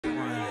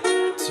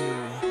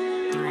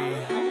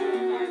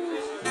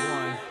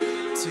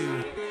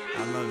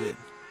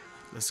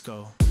Let's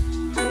go.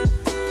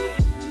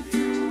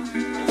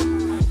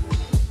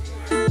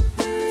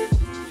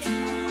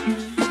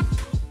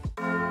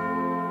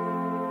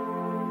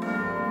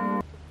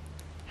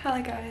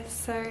 Hello guys,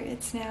 so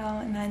it's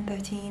now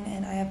 9:13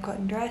 and I have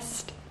gotten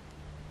dressed.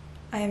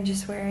 I am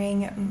just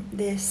wearing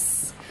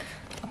this,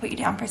 I'll put you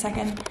down for a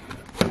second,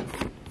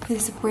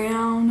 this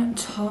brown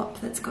top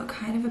that's got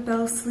kind of a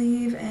bell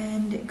sleeve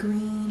and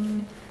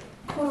green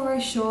corduroy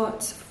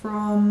shorts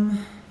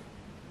from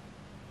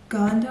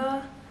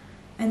Gander,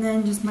 and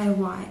then just my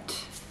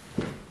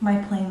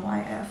plain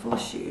white Air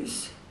Force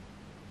shoes.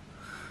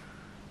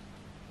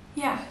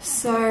 Yeah,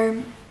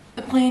 so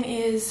the plan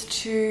is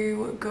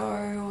to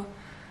go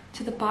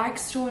to the bike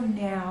store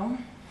now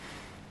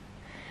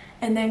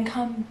and then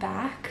come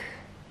back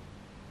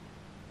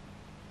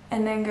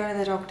and then go to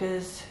the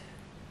doctor's,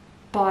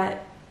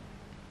 but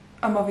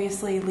I'm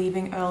obviously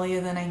leaving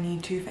earlier than I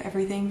need to for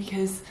everything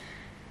because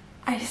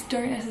I just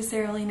don't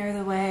necessarily know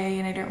the way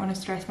and I don't want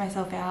to stress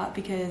myself out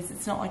because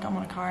it's not like I'm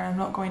on a car and I'm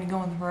not going to go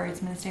on the roads.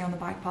 I'm going to stay on the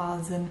bike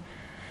paths and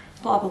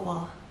blah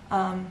blah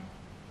blah.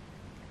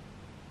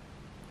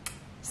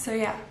 So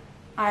yeah,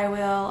 I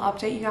will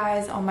update you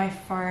guys on my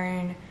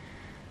phone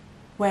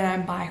when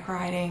I'm bike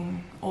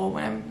riding or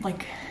when I'm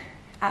like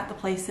at the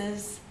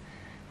places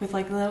with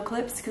like little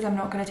clips because I'm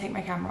not going to take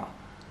my camera.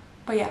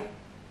 But yeah,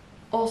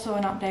 also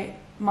an update,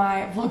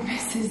 my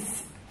Vlogmas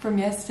is from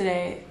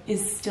yesterday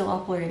is still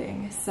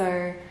uploading,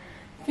 so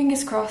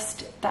fingers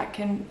crossed that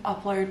can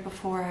upload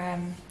before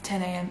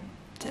 10 AM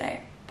today.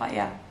 But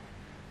yeah,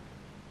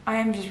 I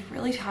am just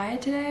really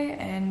tired today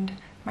and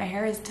my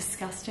hair is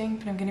disgusting,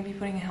 but I'm going to be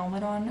putting a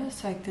helmet on,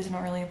 so like, there's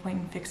not really a point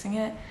in fixing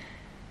it.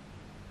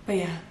 But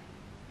yeah,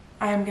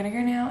 I am gonna go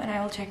now and I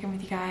will check in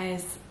with you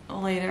guys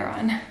later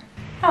on.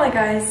 Hello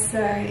guys,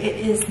 so it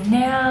is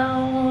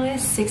now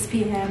 6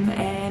 PM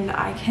and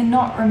I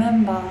cannot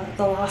remember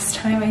the last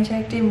time I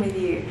checked in with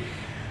you.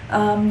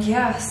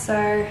 Yeah,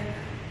 so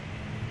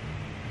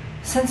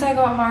since I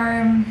got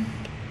home,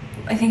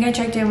 I think I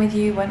checked in with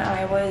you when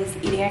I was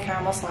eating a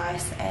caramel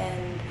slice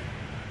and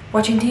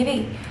watching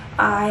TV.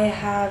 I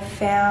have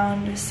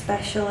found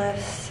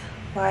specialists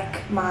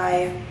like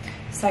my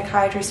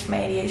psychiatrist for my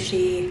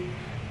ADHD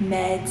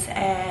meds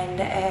and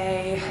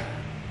a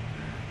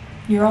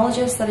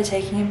neurologist that are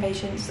taking in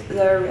patients,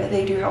 though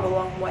they do have a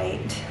long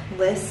wait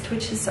list,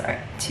 which is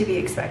to be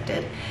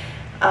expected.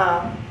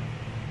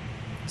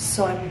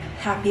 So I'm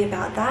happy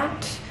about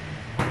that.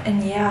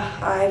 And yeah,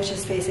 I've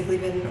just basically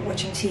been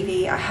watching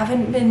TV. I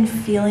haven't been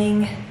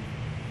feeling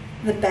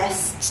the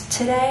best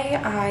today.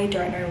 I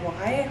don't know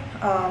why.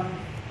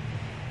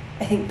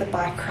 I think the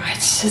bike ride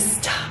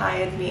just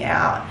tired me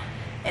out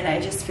and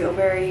I just feel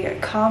very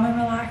calm and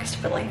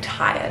relaxed but like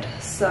tired.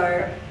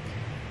 So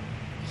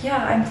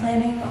yeah, I'm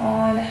planning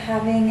on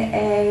having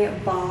a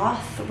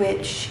bath,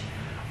 which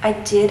I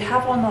did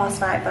have one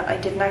last night but I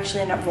didn't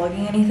actually end up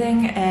vlogging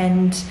anything.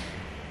 And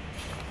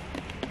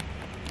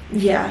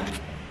yeah,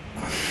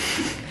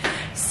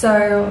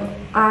 so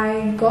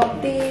I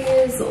got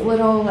these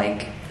little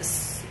like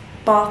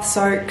bath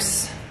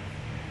soaks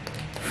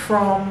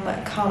from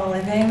Calmer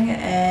Living,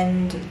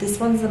 and this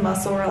one's the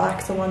muscle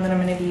relaxer one that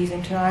I'm going to be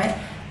using tonight.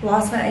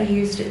 Last night I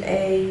used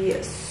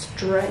a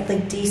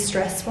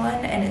de-stress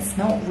one and it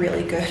smelled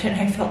really good and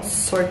I felt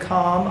so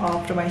calm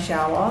after my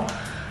shower.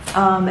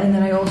 And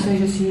then I also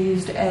just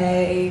used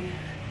a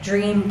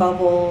Dream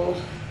Bubble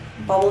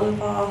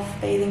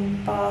bath,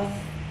 bathing bath,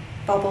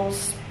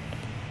 bubbles.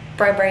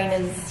 My brain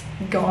is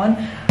gone.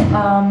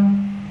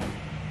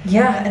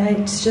 Yeah, and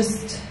it's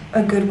just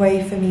a good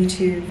way for me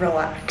to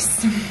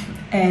relax.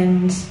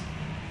 And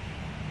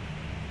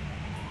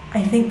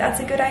I think that's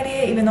a good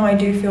idea, even though I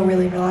do feel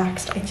really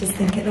relaxed. I just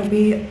think it'll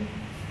be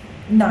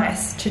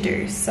nice to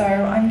do, so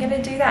I'm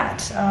gonna do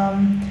that.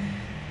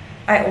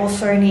 I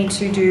also need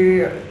to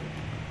do,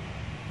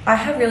 I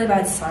have really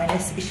bad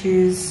sinus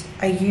issues.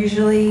 I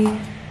usually,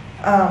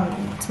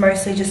 it's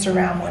mostly just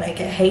around when I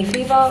get hay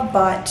fever,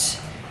 but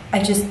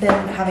I've just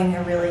been having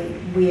a really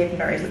weird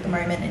nose at the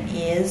moment and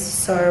ears,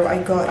 so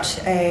I got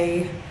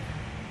a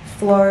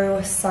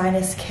Flow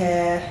sinus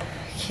care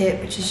kit,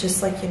 which is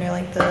just like, you know,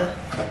 like the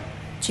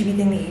tubey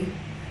thing that you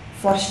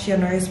flush your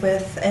nose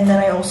with. And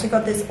then I also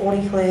got this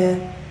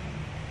Clear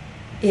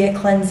ear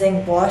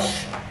cleansing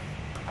wash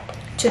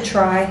to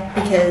try,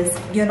 because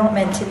you're not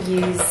meant to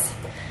use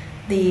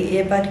the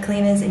earbud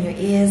cleaners in your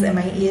ears, and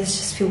my ears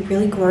just feel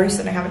really gross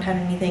and I haven't had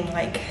anything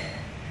like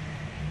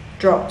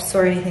drops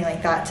or anything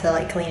like that to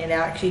like clean it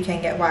out, because you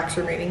can get wax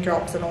removing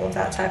drops and all of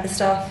that type of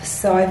stuff.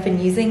 So I've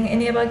been using an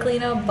earbud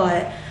cleaner,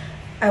 but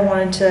I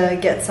wanted to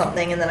get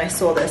something and then I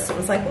saw this and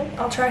was like, well,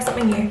 I'll try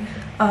something new.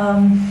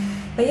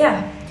 But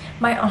yeah,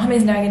 my arm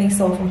is now getting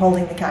sore from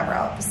holding the camera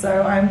up,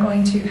 so I'm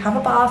going to have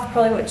a bath,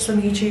 probably watch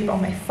some YouTube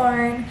on my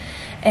phone,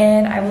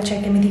 and I will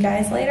check in with you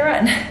guys later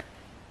on.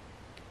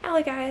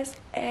 Hello guys,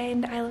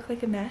 and I look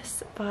like a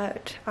mess,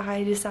 but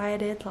I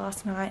decided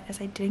last night, as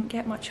I didn't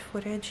get much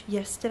footage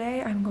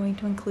yesterday, I'm going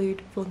to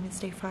include Vlogmas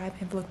Day 5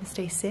 and Vlogmas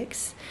Day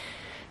 6.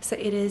 So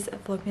it is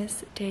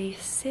Vlogmas Day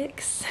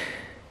 6.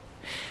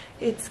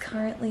 It's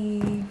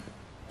currently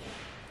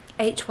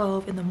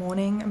 8:12 in the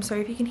morning. I'm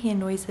sorry if you can hear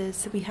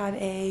noises. We have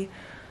a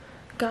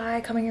guy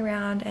coming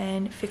around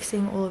and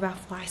fixing all of our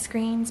fly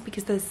screens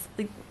because there's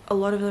like a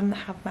lot of them that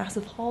have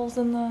massive holes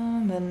in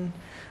them, and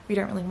we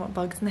don't really want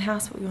bugs in the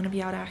house, but we want to be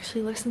able to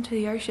actually listen to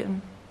the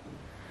ocean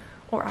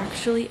or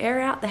actually air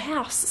out the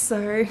house.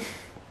 So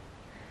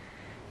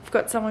we've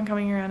got someone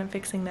coming around and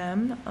fixing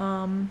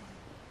them.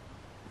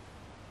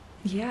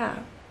 Yeah,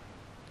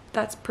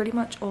 that's pretty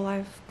much all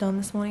I've done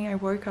this morning. I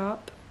woke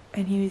up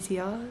and he was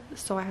here,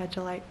 so I had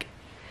to like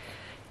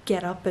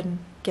get up and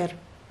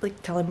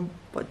tell him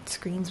what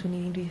screens were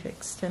needing to be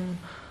fixed and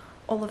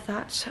all of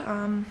that.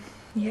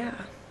 Yeah,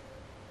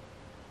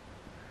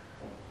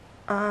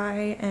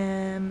 I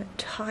am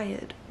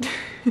tired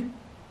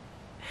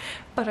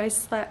but I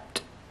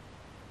slept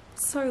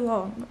so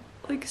long,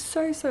 like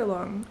so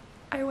long.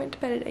 I went to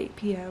bed at 8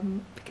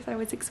 p.m. because I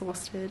was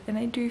exhausted, and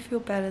I do feel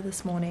better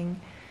this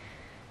morning,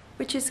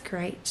 which is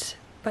great.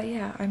 But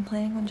yeah, I'm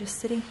planning on just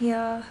sitting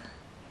here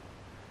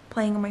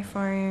playing on my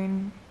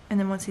phone, and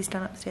then once he's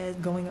done upstairs,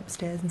 going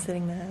upstairs and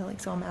sitting there, like,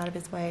 so I'm out of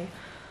his way.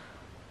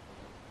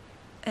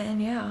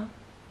 And yeah,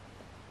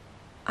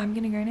 I'm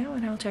gonna go now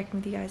and I'll check in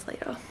with you guys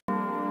later.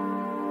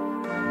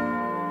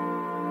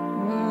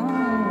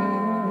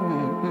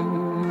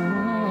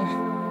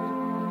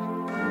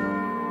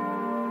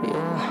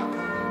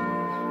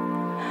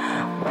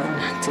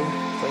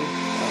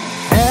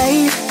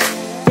 Hey,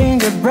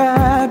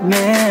 gingerbread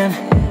man,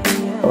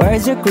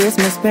 where's your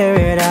Christmas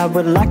spirit? I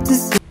would like to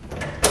see.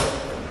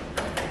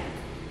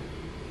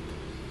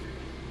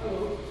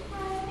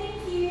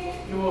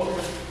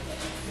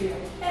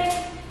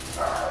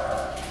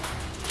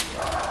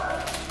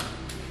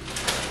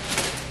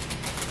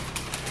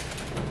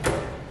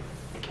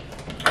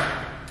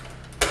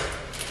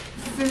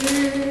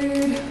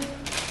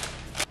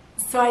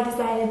 So I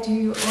decided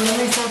to order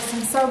myself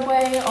some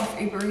Subway off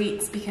Uber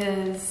Eats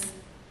because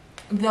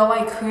though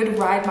I could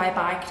ride my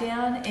bike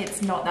down,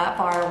 it's not that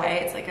far away.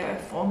 It's like a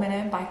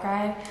 4-minute bike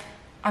ride.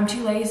 I'm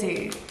too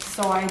lazy,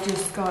 so I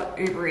just got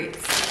Uber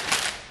Eats.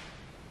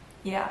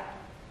 Yeah.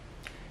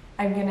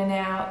 I'm gonna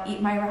now eat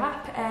my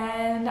wrap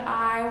and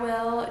I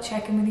will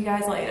check in with you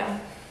guys later.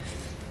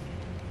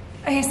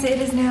 Okay, so it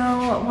is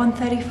now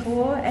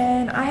 1:34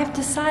 and I have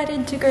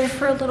decided to go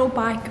for a little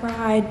bike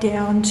ride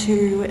down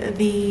to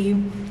the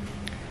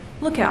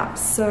lookout.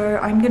 So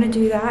I'm gonna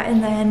do that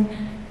and then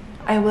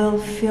I will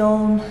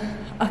film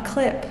a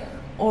clip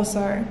or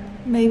so,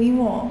 maybe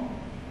more.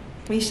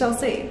 We shall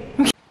see.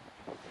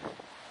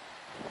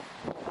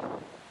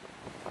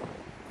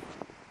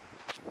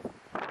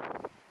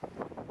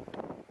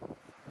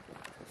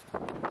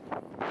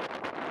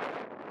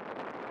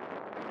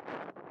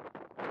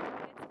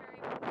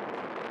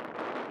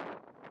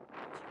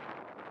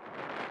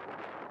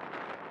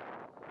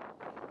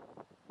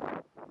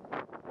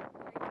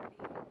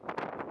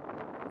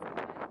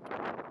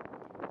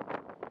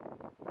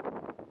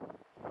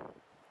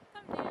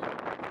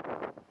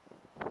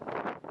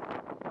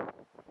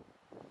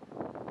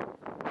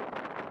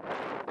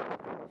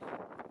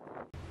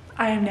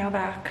 I am now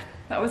back.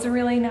 That was a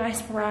really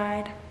nice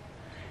ride.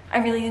 I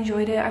really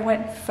enjoyed it. I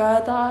went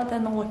further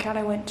than the lookout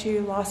I went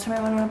to last time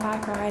I went on a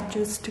bike ride,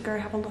 just to go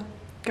have a look,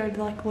 go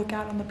to like look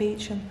out on the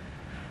beach and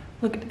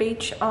look at the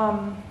beach.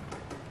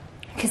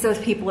 Because there was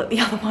people at the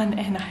other one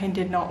and I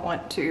did not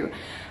want to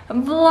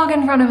vlog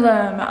in front of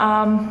them.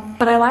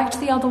 But I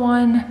liked the other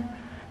one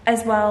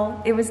as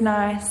well. It was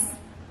nice.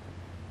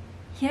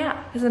 Yeah,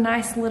 it was a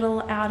nice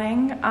little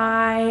outing.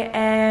 I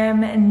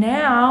am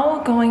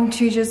now going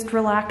to just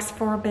relax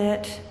for a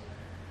bit.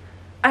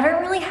 I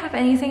don't really have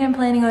anything I'm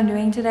planning on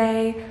doing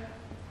today.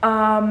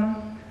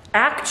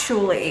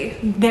 Actually,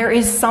 there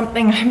is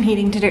something I'm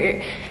needing to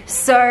do.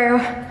 So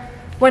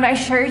when I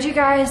showed you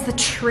guys the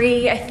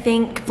tree, I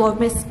think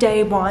Vlogmas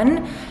day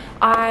 1,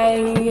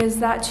 is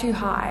that too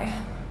high?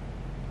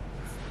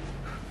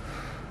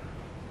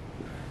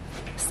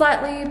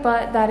 Slightly,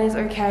 but that is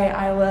okay.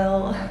 I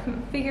will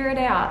figure it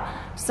out.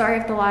 Sorry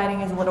if the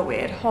lighting is a little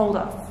weird. Hold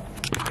up.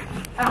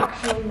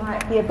 Actually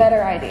might be a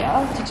better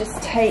idea to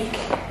just take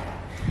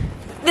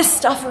this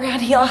stuff around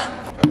here.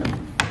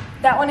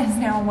 That one is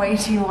now way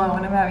too low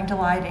and I'm having to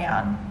lie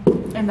down.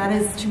 And that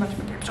is too much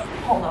protection.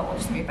 Hold on, we'll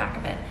just move back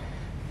a bit.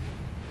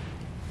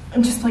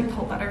 And just like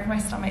pull that over my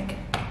stomach.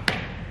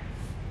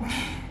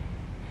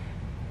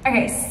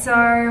 Okay,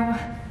 so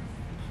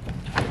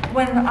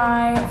when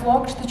I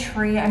vlogged the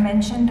tree, I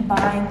mentioned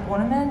buying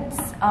ornaments,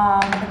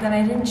 but then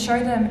I didn't show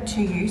them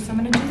to you. So I'm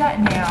gonna do that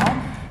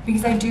now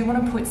because I do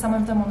wanna put some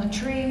of them on the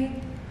tree.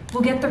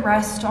 We'll get the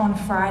rest on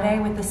Friday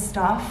with the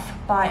stuff,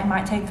 but it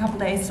might take a couple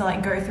days to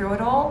like go through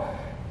it all.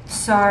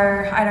 So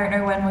I don't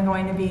know when we're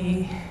going to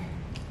be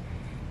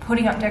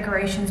putting up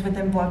decorations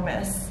within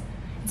Vlogmas.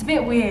 It's a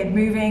bit weird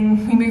we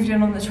moved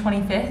in on the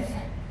 25th.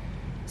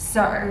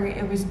 So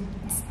it was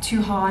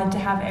too hard to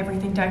have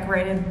everything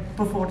decorated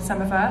before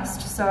December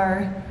 1st.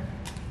 So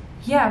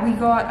yeah, we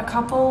got a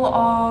couple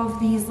of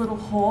these little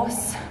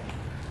horse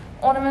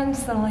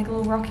ornaments that are like a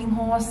little rocking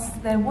horse.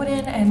 They're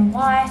wooden and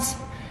white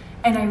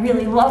and I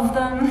really love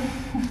them.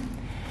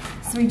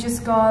 So we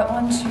just got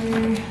 1,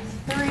 2, 3,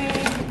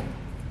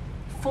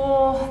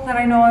 4 that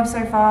I know of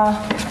so far.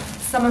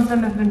 Some of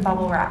them have been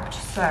bubble wrapped,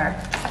 so.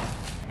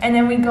 And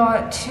then we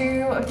got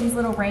 2 of these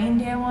little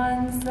reindeer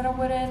ones that are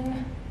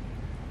wooden.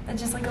 They're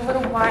just like a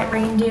little white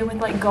reindeer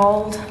with like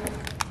gold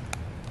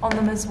on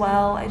them as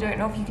well. I don't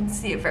know if you can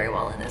see it very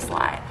well in this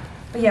light.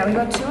 But yeah, we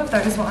got 2 of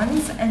those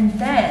ones. And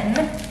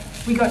then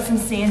we got some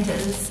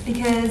Santas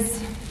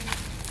because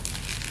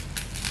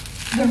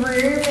the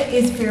room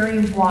is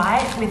very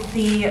white with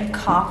the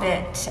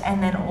carpet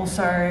and then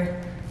also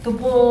the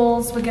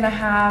walls. We're gonna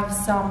have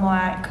some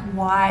like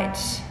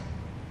white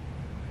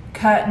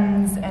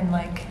curtains and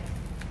like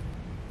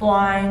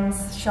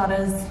blinds,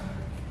 shutters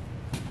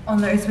on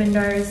those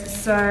windows.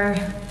 So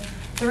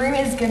the room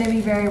is gonna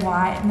be very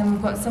white, and then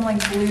we've got some like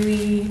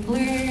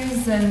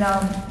blues and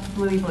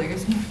bluey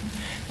blues.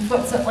 We've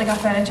got some, like our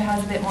furniture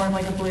has a bit more of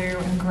like a blue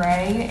and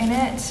grey in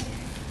it.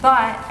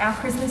 But our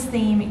Christmas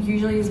theme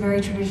usually is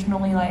very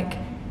traditionally like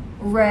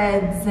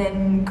reds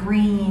and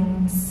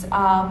greens,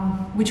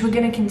 which we're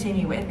gonna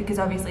continue with because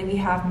obviously we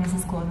have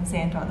Mrs. Claus and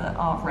Santa that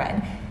are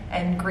red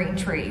and green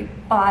tree.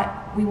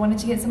 But we wanted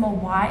to get some more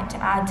white to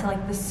add to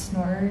like the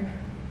snow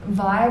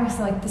vibes,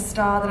 like the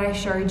star that I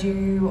showed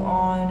you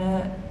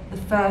on the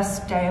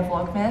first day of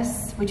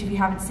Vlogmas, which if you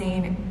haven't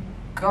seen,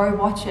 go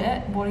watch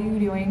it. What are you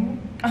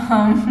doing?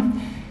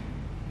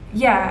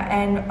 Yeah,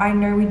 and I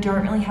know we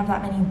don't really have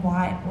that many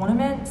white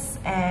ornaments,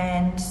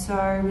 and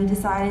so we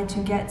decided to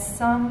get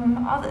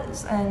some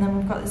others. And then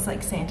we've got this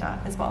like Santa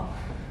as well.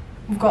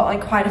 We've got like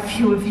quite a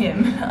few of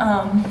him.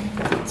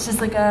 It's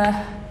just like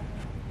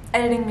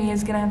editing me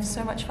is gonna have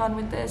so much fun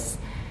with this.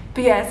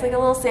 But yeah, it's like a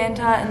little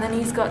Santa, and then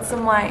he's got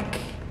some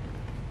like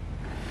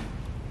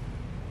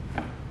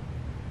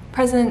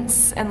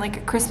presents and like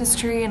a Christmas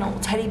tree and a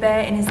little teddy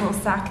bear in his little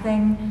sack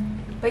thing.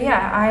 But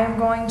yeah, I am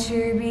going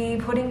to be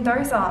putting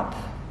those up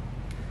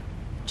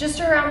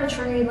just around the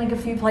tree in like a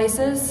few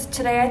places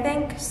today, I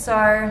think. So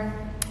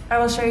I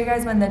will show you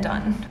guys when they're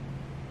done.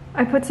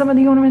 I put some of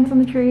the ornaments on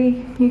the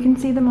tree. You can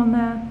see them on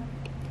there.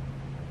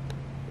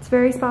 It's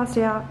very sparsed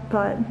out,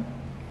 but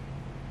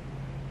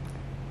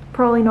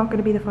probably not going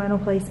to be the final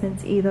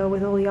placements either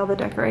with all the other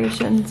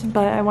decorations,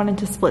 but I wanted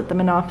to split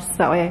them enough so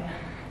that way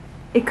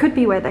it could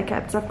be where they're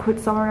kept. So I've put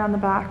some around the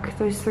back.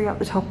 Those 3 up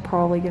the top are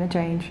probably going to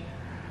change.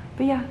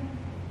 But yeah,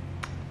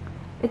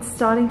 it's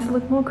starting to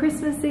look more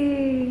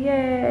Christmassy,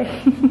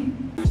 yay!